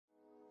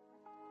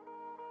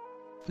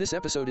This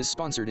episode is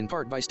sponsored in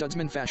part by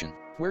Studsman Fashion,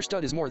 where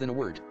stud is more than a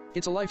word.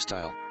 It's a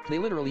lifestyle. They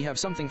literally have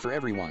something for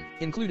everyone,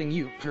 including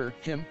you, her,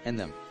 him, and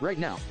them. Right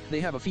now,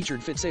 they have a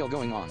featured fit sale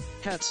going on.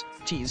 Hats,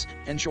 tees,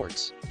 and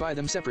shorts. Buy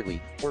them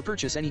separately, or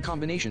purchase any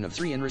combination of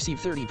 3 and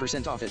receive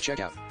 30% off at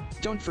checkout.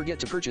 Don't forget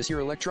to purchase your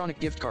electronic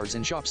gift cards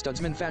and shop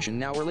Studsman Fashion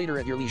now or later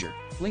at your leisure.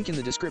 Link in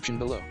the description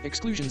below.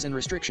 Exclusions and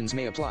restrictions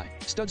may apply.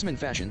 Studsman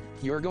Fashion,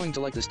 you're going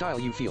to like the style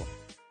you feel.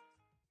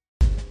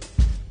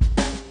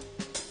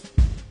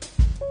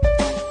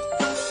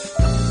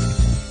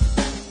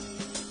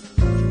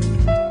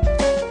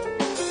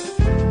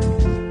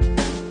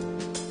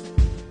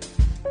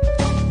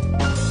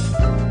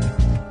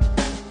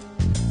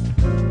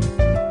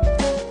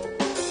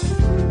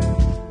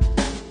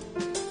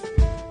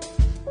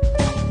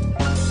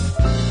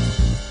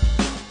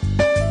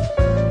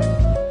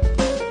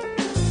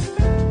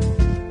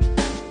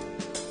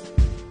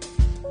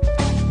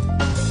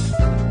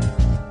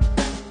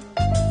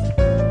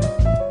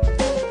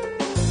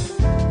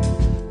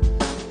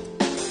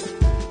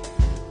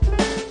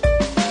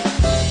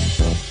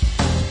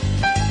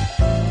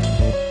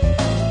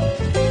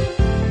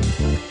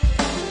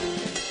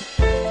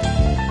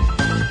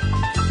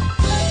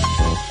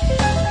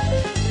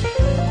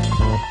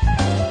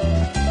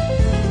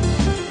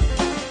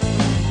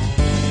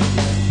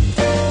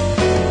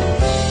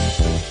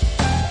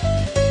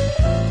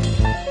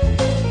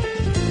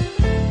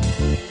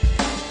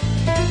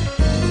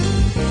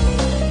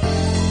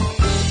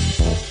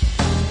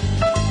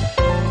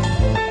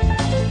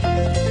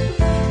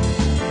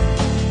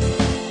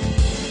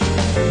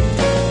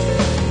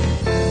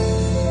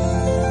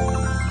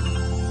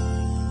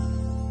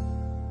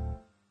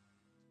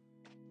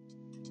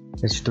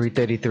 It's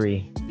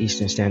 3:33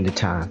 Eastern Standard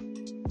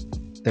Time,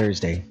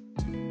 Thursday,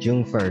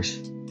 June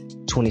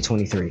 1st,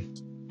 2023.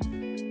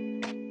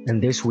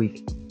 And this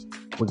week,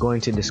 we're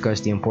going to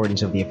discuss the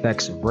importance of the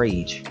effects of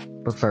rage.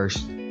 But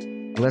first,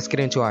 let's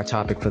get into our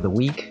topic for the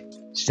week,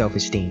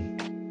 self-esteem.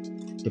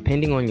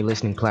 Depending on your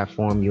listening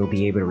platform, you'll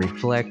be able to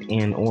reflect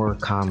and or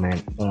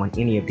comment on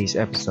any of these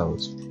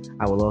episodes.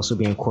 I will also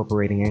be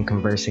incorporating and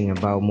conversing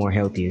about more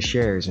healthier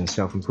shares and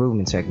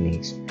self-improvement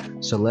techniques.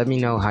 So let me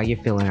know how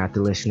you're feeling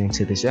after listening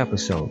to this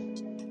episode.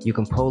 You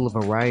can poll a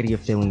variety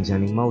of feelings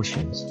and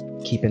emotions.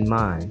 Keep in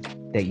mind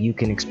that you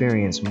can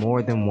experience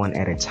more than one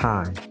at a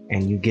time,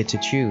 and you get to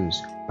choose,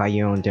 by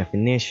your own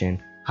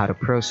definition, how to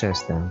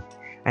process them.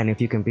 And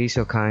if you can be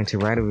so kind to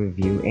write a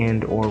review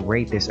and or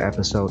rate this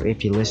episode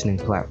if your listening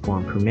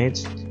platform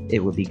permits, it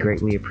would be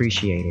greatly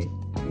appreciated.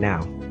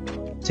 Now,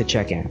 to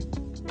check in.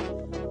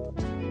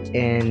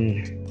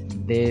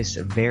 In this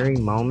very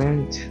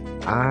moment,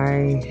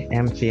 I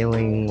am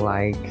feeling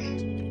like,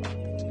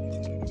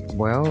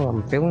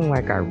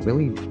 I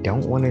really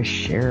don't want to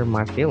share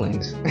my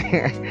feelings.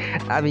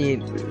 I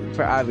mean,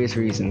 for obvious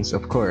reasons,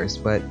 of course,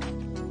 but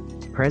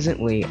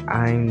presently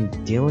I'm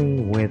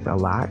dealing with a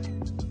lot,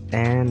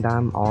 and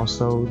I'm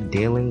also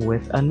dealing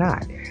with a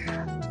not.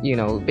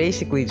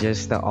 Basically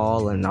just the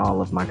all in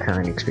all of my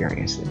current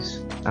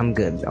experiences. I'm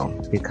good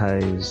though,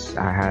 because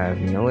I have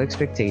no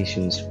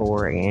expectations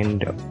for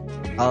and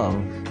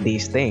of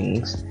these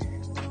things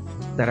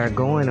that are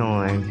going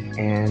on,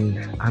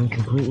 and I'm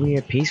completely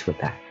at peace with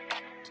that.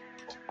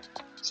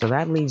 So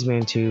that leads me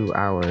into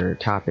our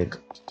topic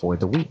for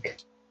the week,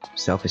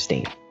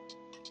 self-esteem.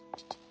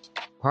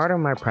 Part of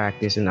my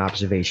practice and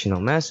observational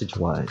message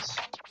was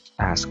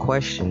ask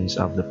questions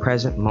of the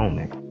present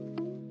moment,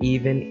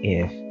 even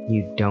if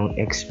you don't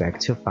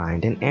expect to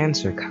find an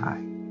answer, Kai.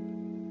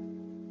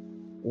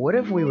 What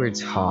if we were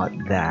taught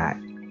that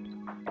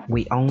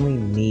we only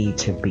need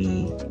to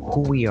be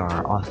who we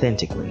are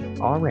authentically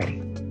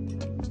already?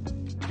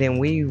 Then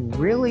we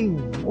really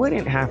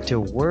wouldn't have to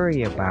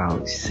worry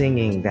about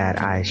singing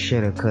that I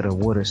shoulda, coulda,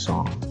 woulda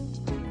song.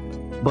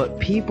 But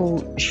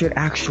people should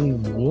actually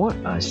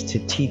want us to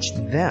teach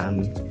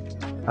them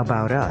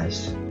about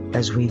us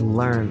as we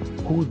learn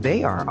who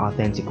they are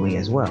authentically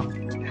as well.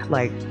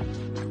 Like,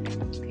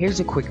 here's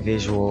a quick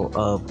visual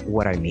of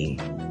what I mean.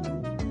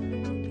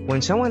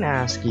 When someone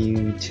asks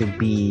you to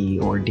be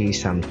or do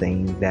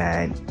something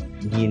that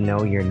you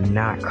know you're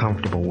not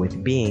comfortable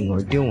with being or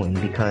doing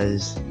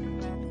because,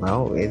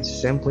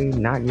 it's simply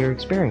not your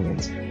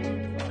experience,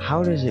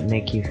 how does it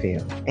make you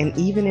feel? And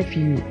even if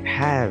you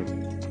have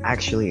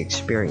actually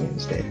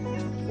experienced it,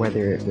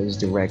 whether it was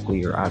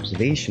directly or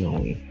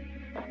observationally,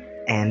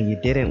 and you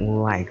didn't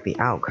like the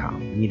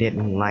outcome, you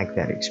didn't like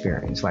that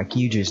experience, like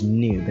you just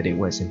knew that it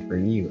wasn't for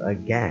you,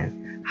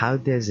 again, how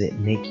does it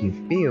make you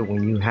feel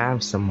when you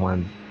have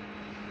someone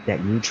that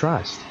you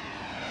trust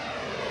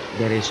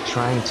that is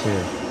trying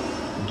to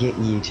get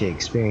you to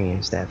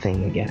experience that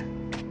thing again?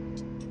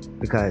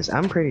 Because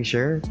I'm pretty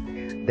sure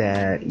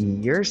that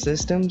your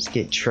systems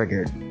get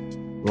triggered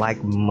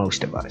like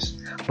most of us.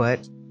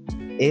 But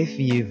if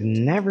you've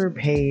never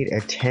paid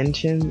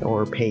attention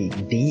or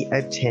paid the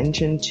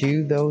attention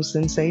to those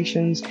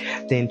sensations,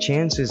 then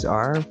chances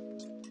are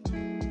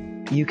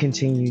you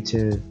continue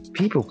to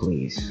people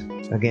please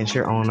against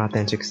your own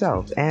authentic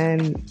self.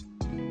 And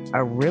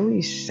a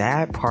really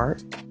sad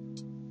part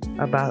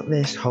about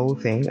this whole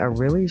thing, a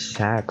really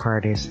sad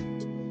part is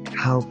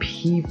how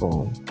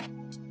people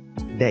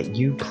that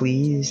you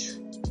please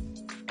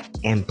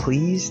and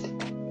pleased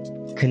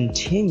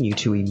continue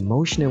to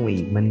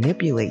emotionally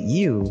manipulate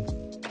you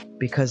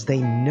because they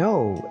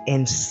know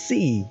and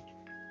see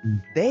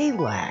they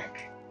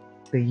lack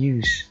the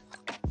use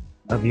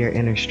of your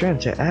inner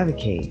strength to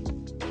advocate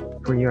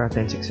for your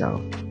authentic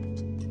self.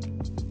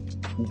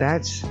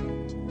 That's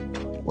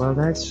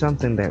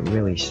something that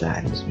really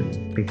saddens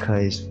me,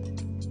 because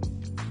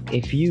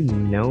if you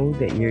know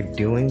that you're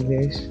doing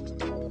this,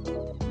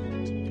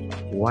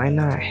 why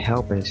not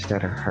help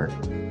instead of hurt?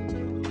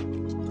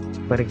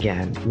 But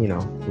again,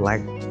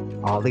 like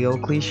all the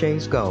old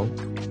cliches go,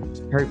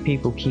 hurt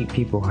people keep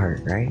people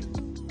hurt, right?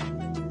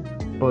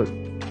 But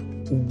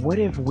what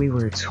if we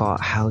were taught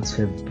how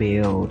to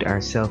build our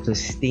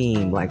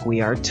self-esteem like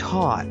we are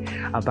taught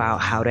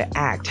about how to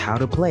act, how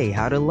to play,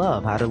 how to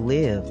love, how to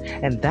live?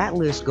 And that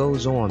list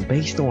goes on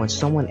based on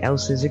someone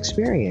else's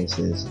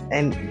experiences.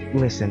 And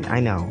listen,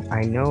 I know,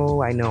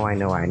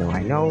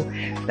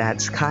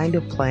 that's kind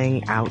of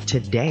playing out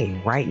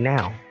today, right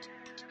now.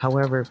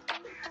 However,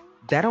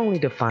 that only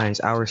defines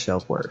our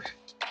self-worth.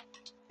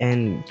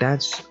 And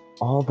that's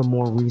all the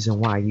more reason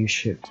why you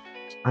should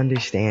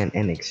understand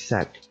and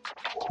accept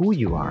who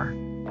you are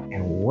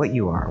and what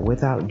you are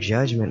without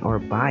judgment or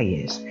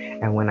bias.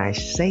 And when I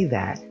say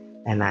that,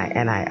 and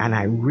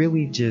I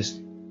really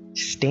just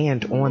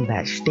stand on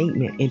that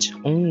statement, it's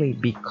only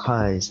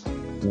because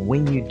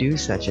when you do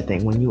such a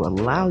thing, when you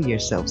allow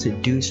yourself to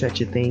do such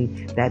a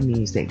thing, that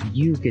means that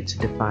you get to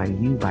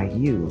define you by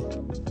you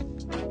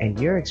and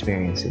your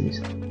experiences,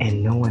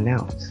 and no one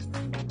else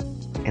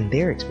and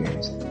their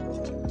experiences.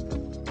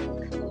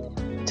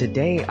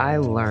 Today I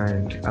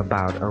learned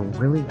about a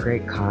really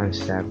great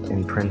concept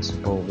and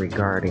principle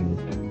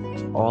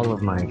regarding all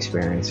of my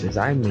experiences.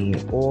 I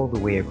mean, all the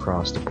way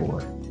across the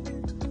board.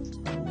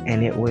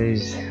 And it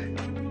was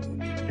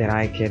that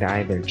I could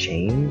either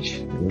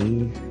change,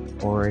 leave,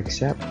 or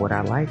accept what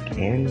I like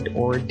and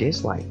or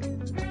dislike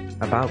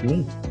about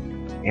me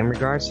in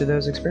regards to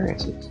those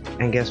experiences.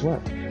 And guess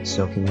what?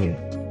 So can you.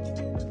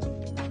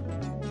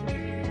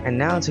 And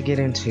now to get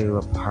into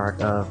a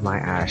part of my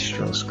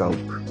astroscope.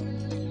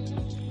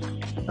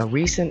 A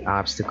recent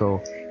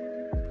obstacle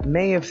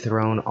may have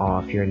thrown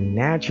off your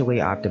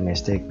naturally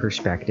optimistic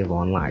perspective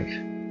on life.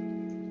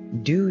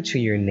 Due to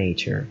your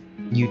nature,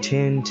 you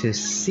tend to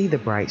see the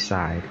bright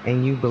side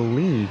and you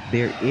believe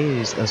there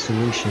is a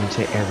solution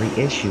to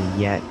every issue,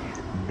 yet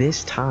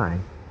this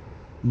time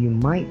you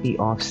might be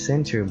off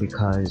center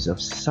because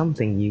of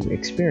something you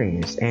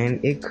experienced,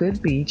 and it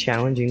could be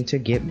challenging to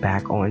get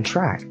back on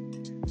track.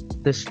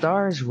 The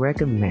stars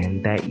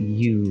recommend that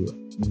you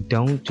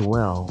don't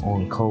dwell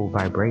on cold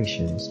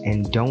vibrations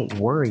and don't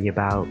worry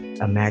about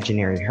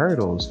imaginary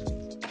hurdles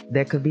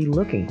that could be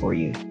looking for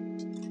you.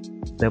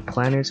 The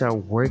planets are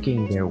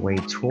working their way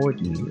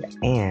toward you,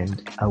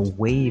 and a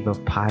wave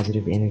of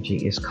positive energy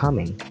is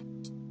coming.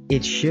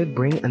 It should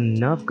bring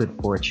enough good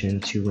fortune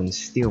to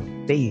instill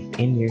faith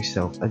in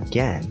yourself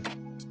again.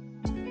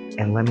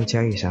 And let me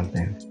tell you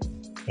something,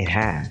 it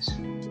has.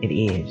 It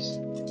is.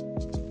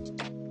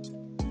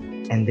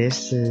 And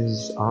this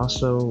is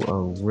also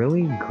a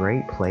really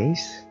great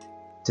place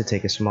to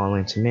take a small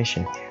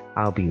intermission.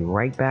 I'll be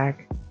right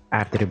back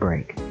after the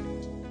break.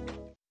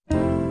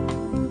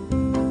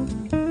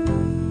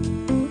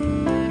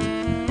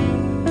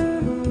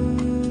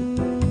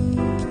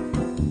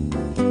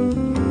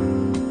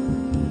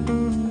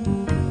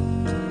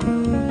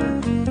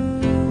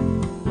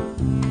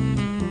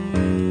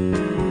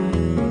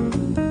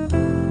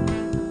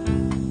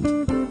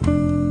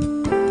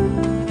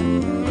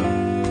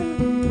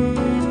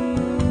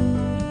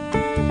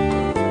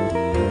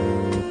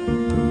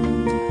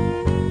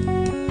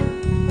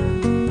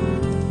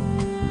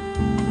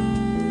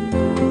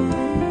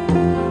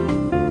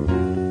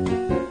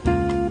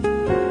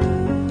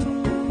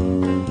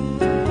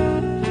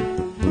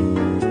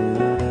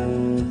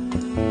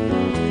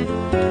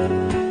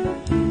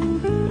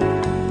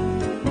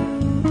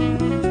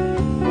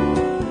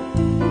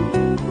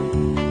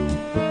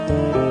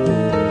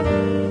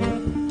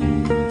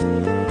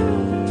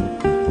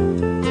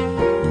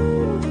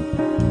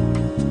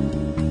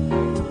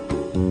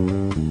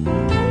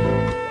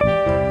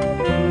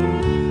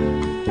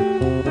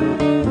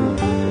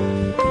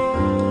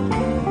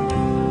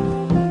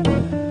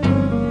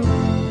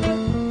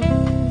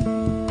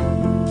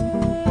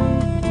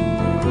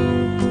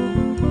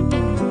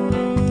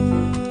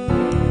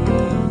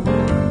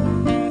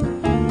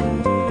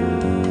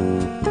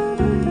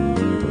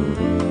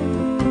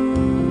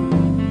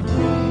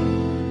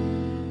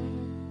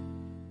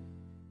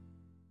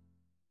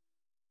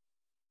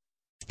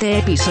 Este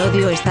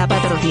episodio está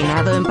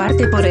patrocinado en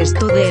parte por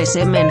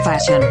Self-Esteem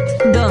Fashion,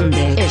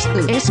 donde esto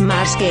es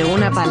más que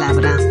una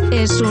palabra,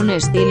 es un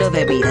estilo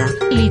de vida.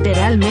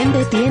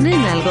 Literalmente tienen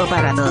algo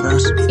para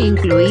todos,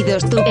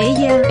 incluidos tú,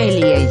 ella, él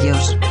y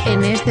ellos.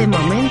 En este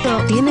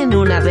momento tienen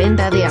una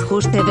venta de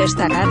ajuste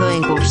destacado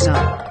en curso.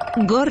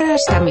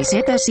 Gorras,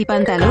 camisetas y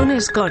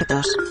pantalones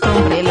cortos.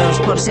 Cómprelos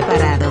por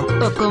separado,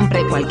 o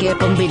compre cualquier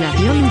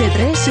combinación de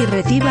 3 y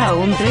reciba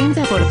un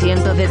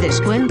 30% de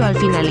descuento al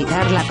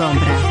finalizar la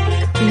compra.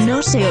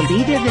 No se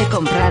olvide de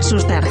comprar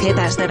sus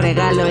tarjetas de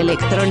regalo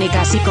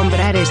electrónicas y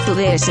comprar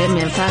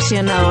Self-Esteem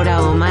Fashion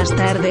ahora o más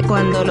tarde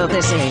cuando lo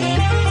desee.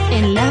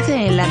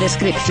 Enlace en la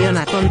descripción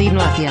a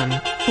continuación.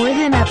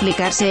 Pueden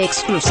aplicarse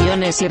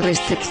exclusiones y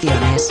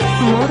restricciones.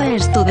 Moda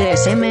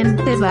Self-Esteem,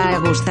 te va a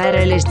gustar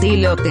el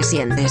estilo que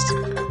sientes.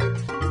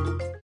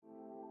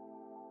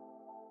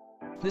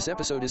 This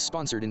episode is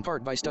sponsored in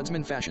part by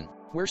Studsman Fashion,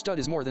 where stud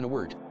is more than a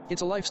word.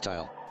 It's a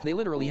lifestyle. They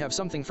literally have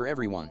something for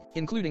everyone,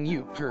 including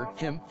you, her,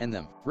 him, and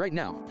them. Right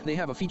now, they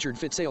have a featured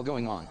fit sale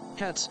going on.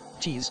 Hats,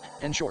 tees,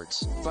 and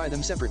shorts. Buy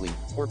them separately,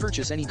 or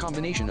purchase any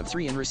combination of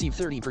 3 and receive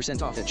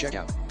 30% off at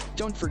checkout.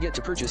 Don't forget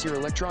to purchase your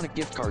electronic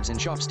gift cards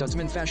and shop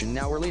Studsman Fashion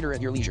now or later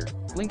at your leisure.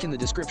 Link in the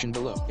description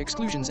below.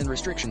 Exclusions and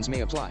restrictions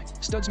may apply.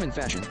 Studsman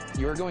Fashion,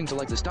 you are going to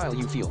like the style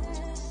you feel.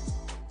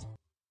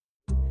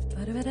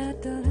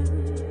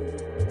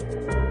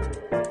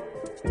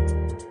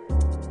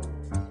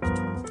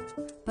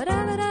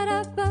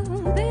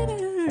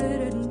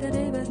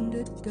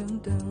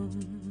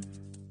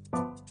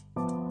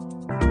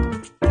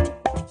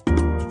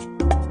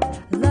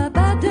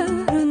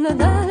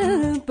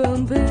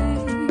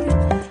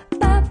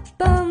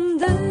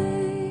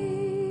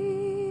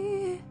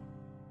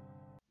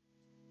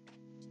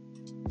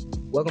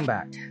 Welcome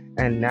back,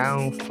 and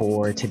now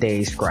for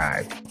today's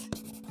scribe.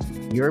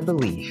 Your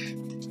belief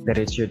that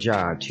it's your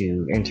job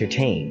to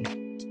entertain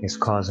is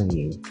causing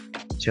you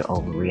to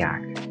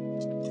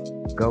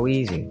overreact. Go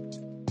easy.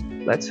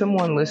 Let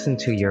someone listen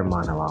to your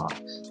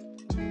monologues.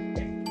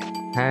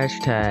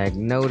 Hashtag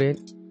noted,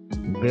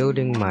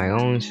 building my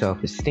own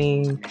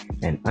self-esteem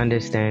and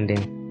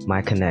understanding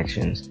my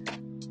connections.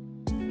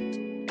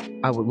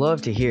 I would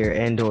love to hear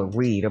and or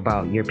read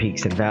about your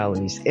peaks and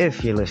valleys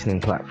if your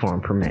listening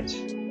platform permits.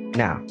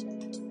 Now,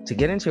 to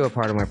get into a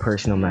part of my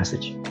personal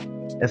message,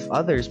 if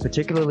others,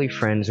 particularly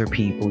friends or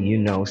people you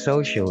know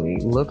socially,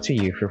 look to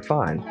you for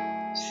fun,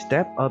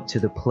 step up to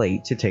the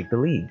plate to take the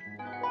lead.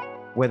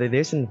 Whether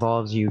this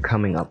involves you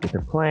coming up with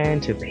a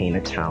plan to paint a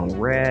town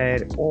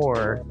red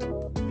or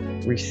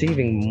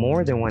receiving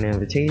more than one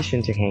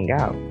invitation to hang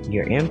out,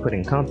 your input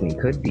and company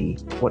could be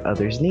what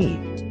others need.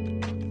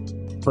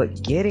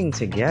 But getting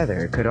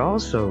together could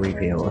also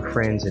reveal a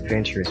friend's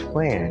adventurous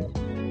plan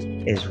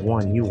is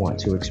one you want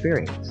to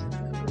experience.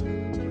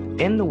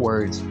 In the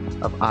words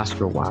of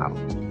Oscar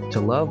Wilde, to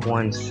love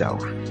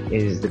oneself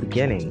is the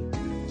beginning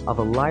of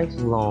a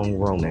lifelong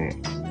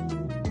romance.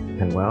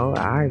 And well,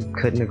 I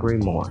couldn't agree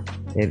more.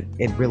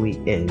 It really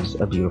is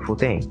a beautiful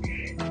thing.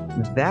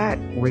 That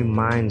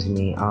reminds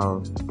me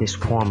of this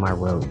poem I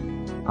wrote,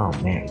 oh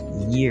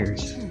man,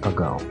 years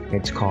ago.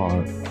 It's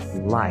called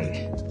Life,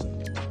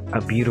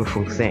 a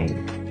Beautiful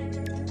Thing.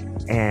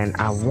 And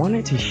I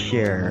wanted to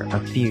share a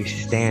few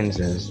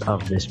stanzas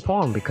of this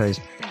poem because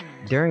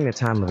during the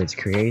time of its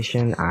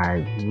creation,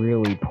 I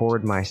really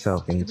poured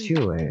myself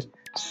into it.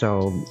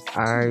 So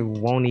I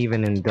won't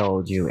even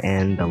indulge you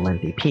in the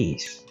lengthy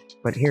piece.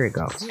 But here it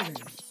goes.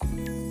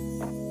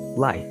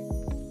 Life,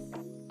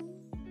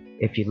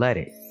 if you let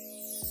it,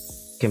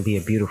 can be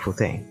a beautiful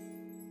thing.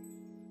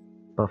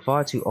 But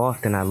far too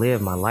often I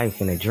live my life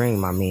in a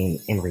dream. I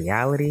mean, in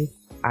reality,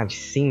 I've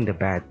seen the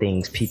bad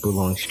things people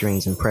on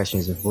strings,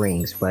 impressions of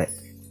rings, but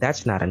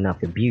that's not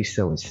enough abuse,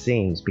 so it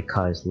seems,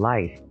 because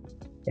life,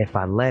 if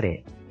I let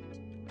it,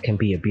 can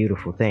be a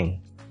beautiful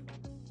thing.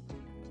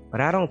 But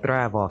I don't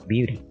thrive off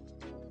beauty.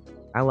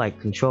 I like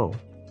control.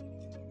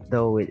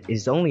 Though it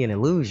is only an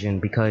illusion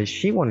because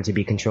she wanted to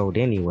be controlled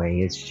anyway.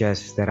 It's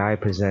just that I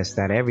possess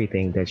that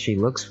everything that she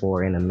looks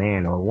for in a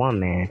man or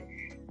woman.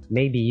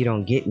 Maybe you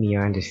don't get me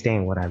or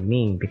understand what I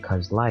mean,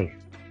 because life,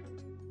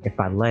 if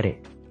I let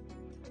it,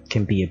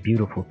 can be a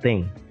beautiful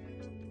thing.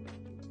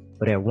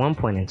 But at one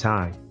point in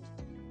time,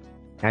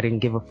 I didn't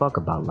give a fuck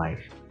about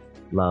life,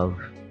 love,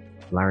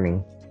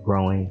 learning,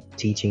 growing,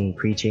 teaching,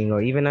 preaching,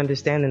 or even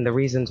understanding the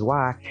reasons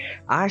why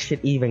I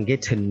should even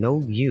get to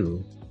know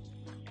you.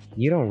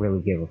 You don't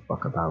really give a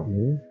fuck about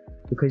me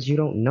because you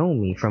don't know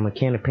me from a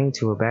can of paint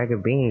to a bag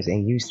of beans,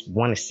 and you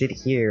want to sit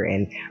here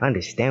and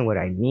understand what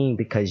I mean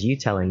because you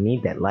telling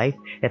me that life,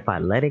 if I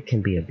let it,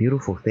 can be a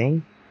beautiful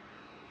thing?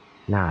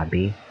 Nah,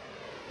 B,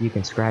 you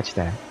can scratch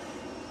that.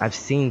 I've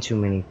seen too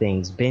many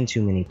things, been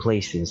too many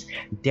places,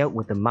 dealt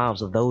with the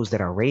mouths of those that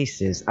are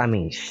racist. I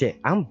mean, shit,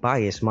 I'm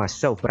biased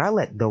myself, but I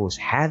let those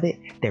have it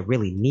that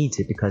really needs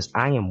it because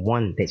I am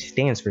one that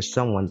stands for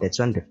someone that's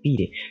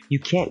undefeated. You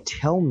can't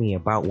tell me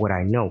about what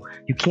I know.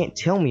 You can't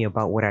tell me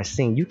about what I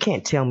seen. You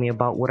can't tell me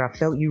about what I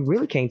felt. You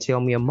really can't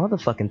tell me a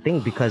motherfucking thing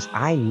because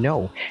I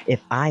know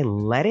if I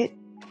let it,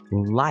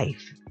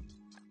 life,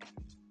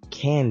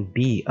 can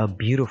be a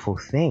beautiful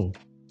thing.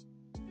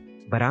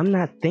 But I'm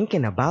not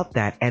thinking about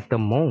that at the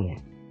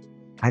moment.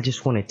 I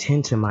just want to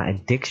tend to my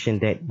addiction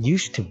that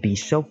used to be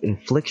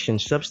self-infliction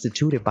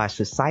substituted by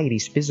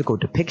society's physical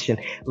depiction,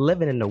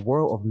 living in a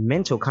world of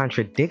mental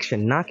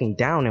contradiction, knocking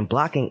down and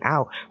blocking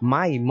out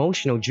my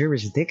emotional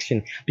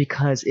jurisdiction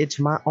because it's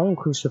my own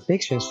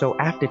crucifixion. So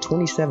after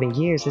 27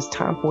 years, it's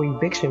time for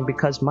eviction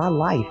because my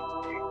life,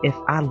 if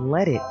I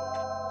let it,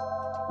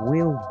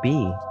 will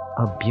be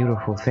a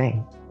beautiful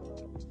thing.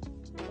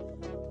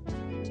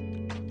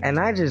 And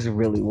I just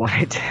really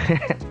wanted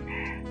to...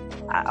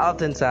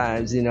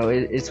 Oftentimes, you know,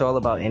 it's all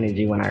about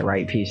energy when I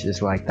write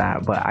pieces like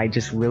that, but I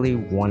just really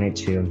wanted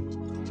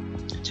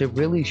to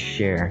really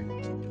share,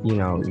 you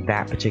know,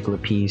 that particular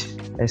piece,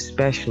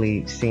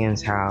 especially seeing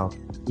how,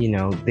 you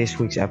know, this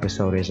week's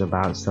episode is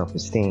about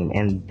self-esteem,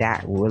 and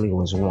that really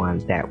was one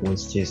that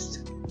was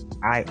just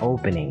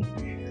eye-opening,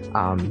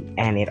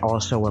 and it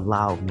also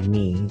allowed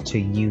me to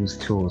use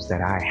tools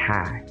that I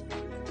had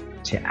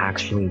to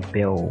actually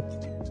build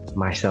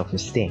my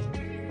self-esteem.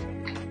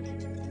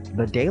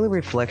 The daily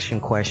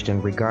reflection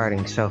question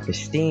regarding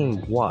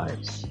self-esteem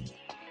was,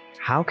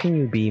 how can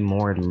you be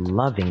more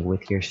loving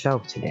with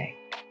yourself today?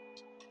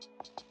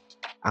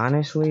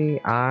 Honestly,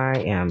 I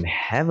am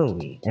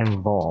heavily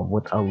involved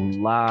with a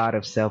lot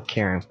of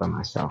self-caring for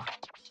myself,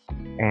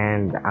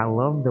 and I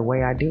love the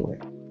way I do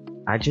it.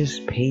 I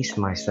just pace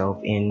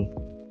myself in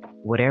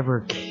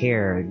whatever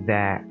care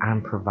that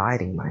I'm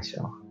providing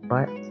myself,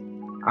 but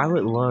I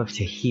would love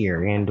to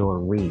hear and or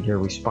read your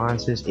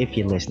responses if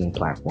your listening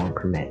platform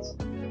permits.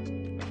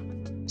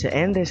 To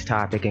end this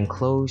topic and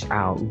close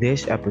out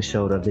this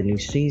episode of the new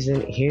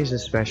season, here's a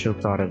special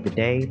thought of the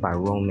day by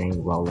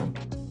Romain Rolland.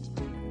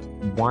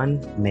 One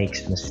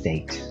makes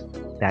mistakes.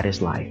 That is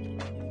life.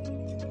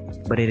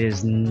 But it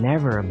is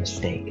never a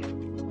mistake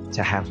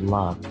to have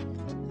love.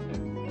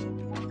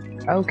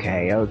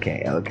 Okay.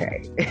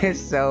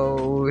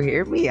 So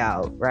hear me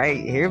out, right?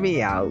 Hear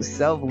me out.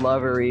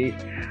 Self-lovery.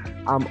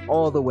 I'm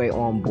all the way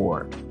on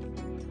board.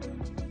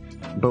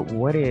 But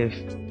what if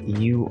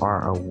you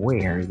are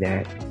aware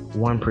that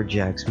one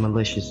projects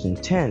malicious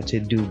intent to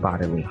do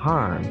bodily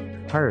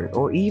harm, hurt,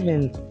 or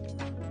even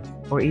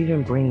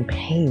bring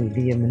pain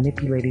via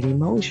manipulated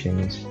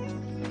emotions,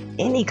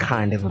 any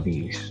kind of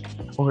abuse,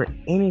 or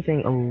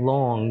anything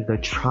along the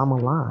trauma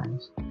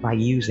lines by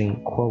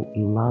using, quote,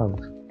 love.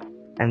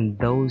 And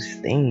those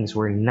things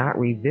were not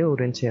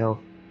revealed until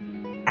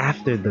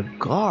after the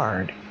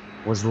guard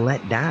was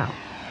let down.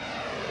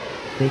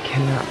 They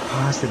cannot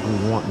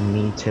possibly want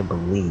me to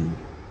believe.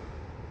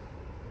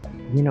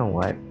 You know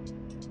what?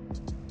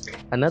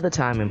 Another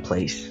time and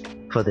place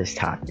for this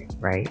topic,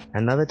 right?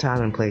 Another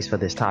time and place for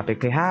this topic.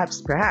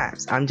 Perhaps,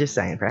 I'm just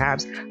saying,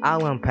 perhaps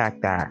I'll unpack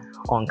that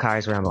on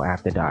Kai's Ramble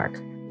After Dark.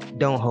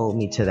 Don't hold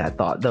me to that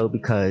thought though,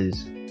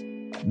 because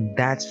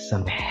that's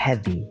some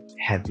heavy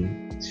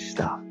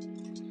stuff.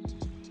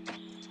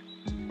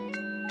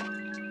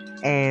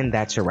 And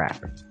that's a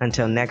wrap.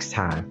 Until next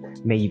time,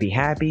 may you be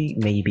happy,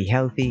 may you be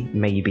healthy,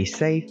 may you be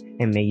safe,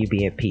 and may you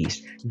be at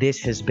peace.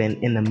 This has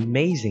been an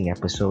amazing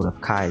episode of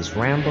Kai's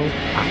Ramble. I'm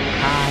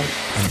Kai,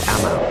 and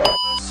I'm out.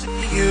 I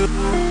see you.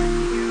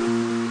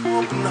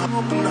 Open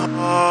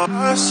up.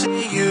 I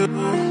see you.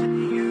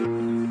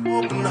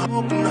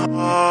 Open up.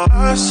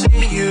 I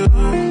see you.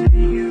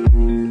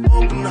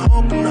 Open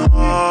up.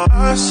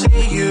 I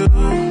see you.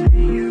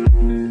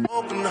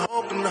 Open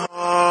up.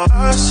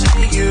 I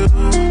see you.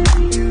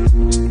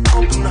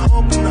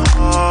 Open up,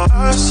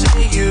 I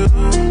see you.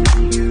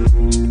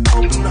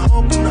 Open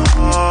up,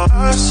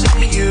 I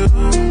see you.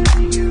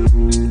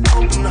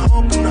 Open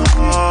up,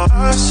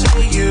 I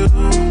see you.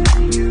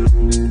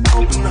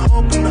 Open up.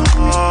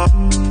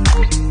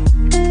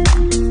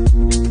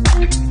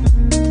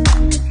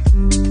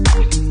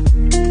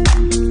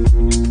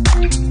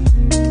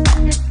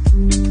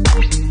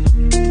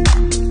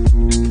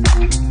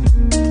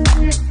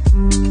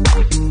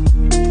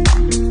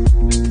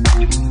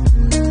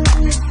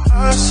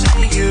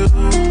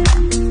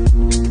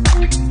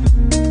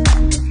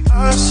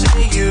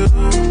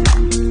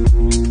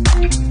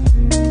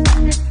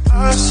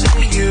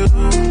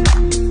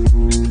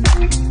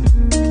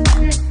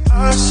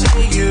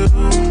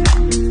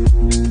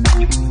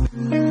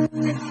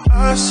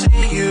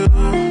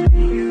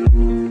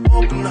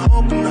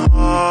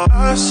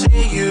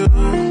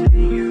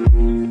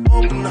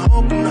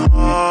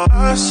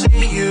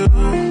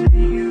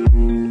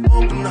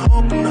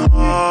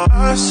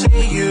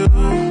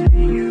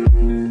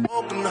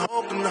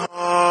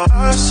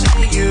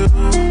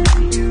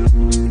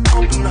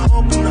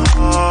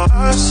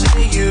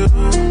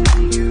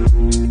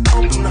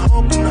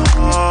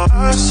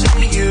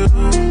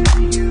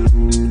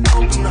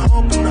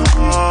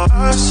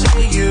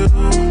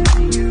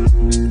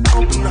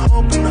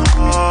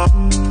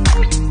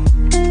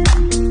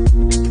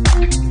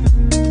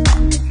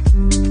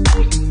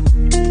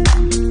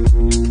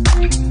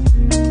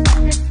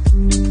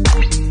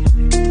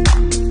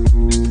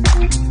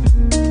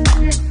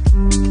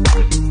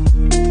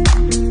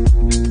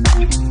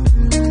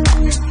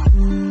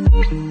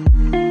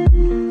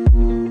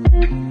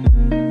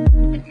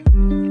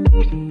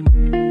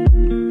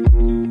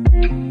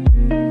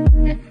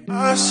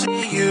 I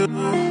see you.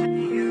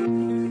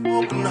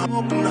 Open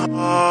up,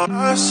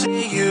 I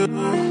see you.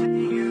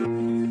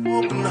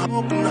 Open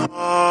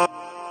up,